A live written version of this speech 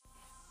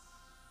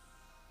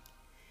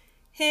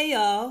Hey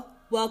y'all,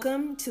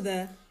 welcome to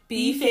the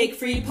Be Fake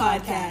Free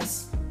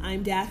podcast.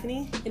 I'm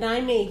Daphne. And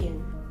I'm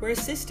Megan. We're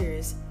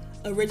sisters,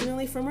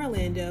 originally from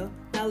Orlando,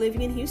 now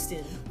living in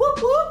Houston.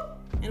 Whoop whoop!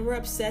 And we're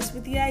obsessed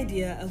with the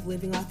idea of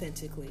living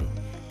authentically.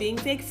 Being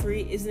fake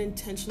free is an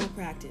intentional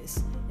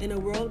practice in a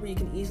world where you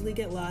can easily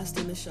get lost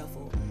in the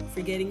shuffle,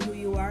 forgetting who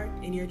you are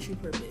and your true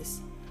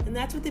purpose. And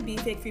that's what the Be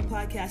Fake Free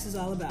podcast is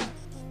all about.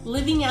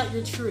 Living out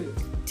your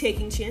truth.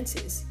 Taking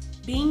chances.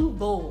 Being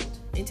bold.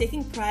 And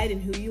taking pride in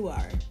who you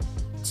are.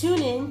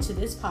 Tune in to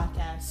this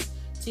podcast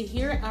to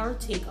hear our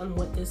take on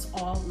what this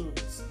all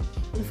means.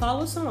 And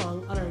follow us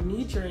along on our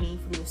new journey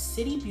from the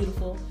city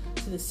beautiful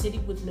to the city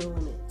with no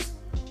limits.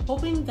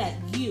 Hoping that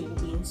you will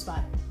be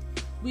inspired.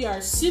 We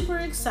are super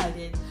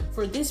excited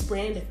for this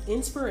brand of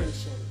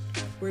inspiration.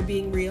 Where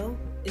being real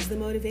is the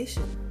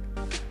motivation.